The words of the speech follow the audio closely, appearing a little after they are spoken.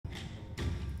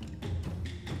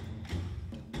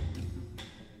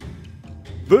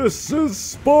This is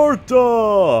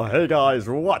Sparta! Hey guys,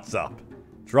 what's up?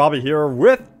 It's Robbie here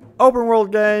with Open World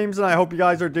Games, and I hope you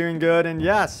guys are doing good. And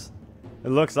yes, it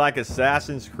looks like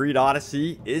Assassin's Creed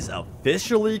Odyssey is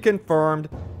officially confirmed.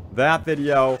 That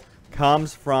video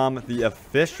comes from the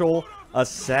official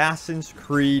Assassin's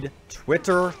Creed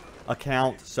Twitter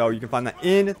account, so you can find that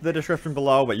in the description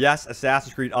below. But yes,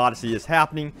 Assassin's Creed Odyssey is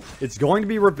happening. It's going to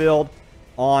be revealed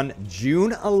on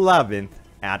June 11th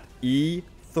at E3.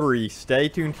 Stay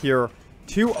tuned here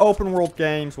to Open World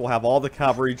Games. We'll have all the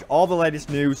coverage, all the latest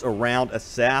news around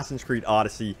Assassin's Creed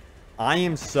Odyssey. I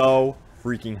am so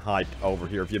freaking hyped over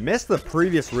here. If you missed the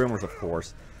previous rumors, of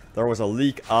course, there was a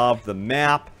leak of the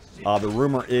map. The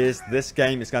rumor is this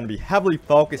game is going to be heavily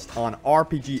focused on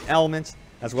RPG elements,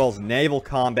 as well as naval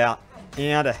combat,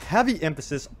 and a heavy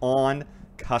emphasis on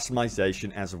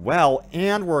customization as well.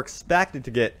 And we're expected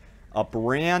to get a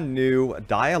brand new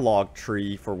dialogue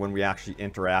tree for when we actually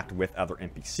interact with other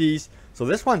NPCs. So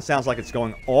this one sounds like it's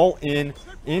going all in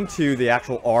into the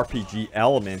actual RPG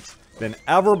elements than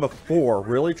ever before,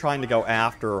 really trying to go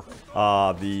after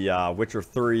the Witcher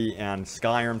 3 and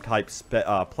Skyrim type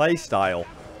play style.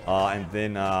 And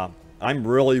then I'm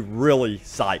really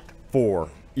psyched for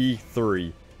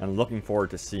E3 and looking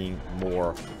forward to seeing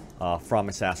more from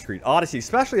Assassin's Creed Odyssey,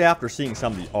 especially after seeing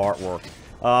some of the artwork.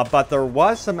 But there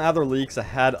was some other leaks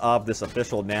ahead of this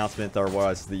official announcement. There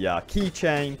was the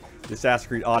keychain, the Assassin's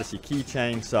Creed Odyssey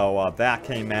keychain, so that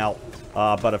came out.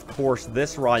 But of course,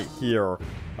 this right here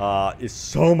is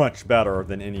so much better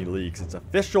than any leaks. It's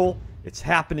official, it's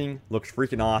happening, looks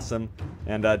freaking awesome,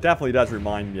 and definitely does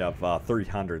remind me of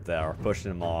 300 there,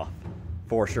 pushing them off.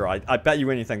 For sure. I bet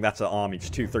you anything that's an homage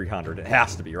to 300. It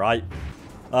has to be, right?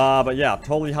 But yeah,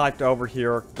 totally hyped over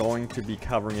here. Going to be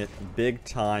covering it big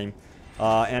time.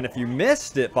 And if you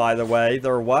missed it, by the way,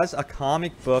 there was a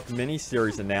comic book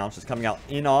miniseries announced. It's coming out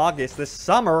in August this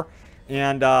summer.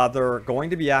 And they're going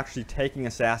to be actually taking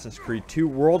Assassin's Creed to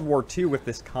World War II with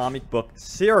this comic book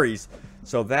series.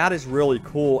 So that is really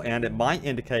cool. And it might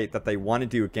indicate that they want to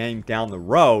do a game down the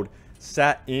road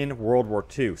set in World War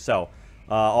II. So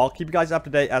I'll keep you guys up to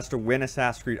date as to when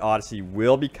Assassin's Creed Odyssey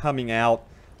will be coming out.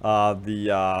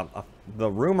 The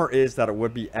rumor is that it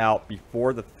would be out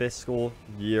before the fiscal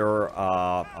year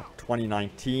of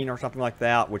 2019 or something like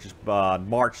that, which is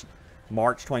March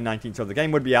 2019. So the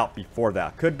game would be out before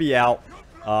that. Could be out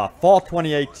fall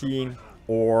 2018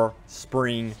 or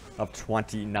spring of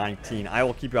 2019. I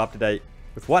will keep you up to date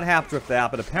with what happens with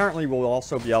that. But apparently we'll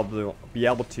also be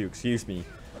able to excuse me,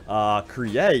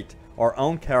 create our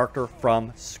own character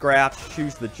from scratch,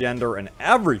 choose the gender and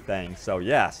everything. So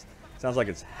yes, sounds like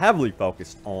it's heavily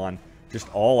focused on just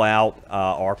all-out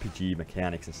RPG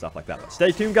mechanics and stuff like that. But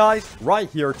stay tuned, guys, right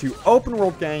here to Open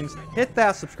World Games. Hit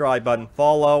that subscribe button,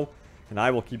 follow, and I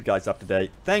will keep you guys up to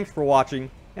date. Thanks for watching,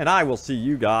 and I will see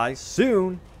you guys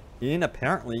soon in,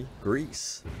 apparently,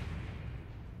 Greece.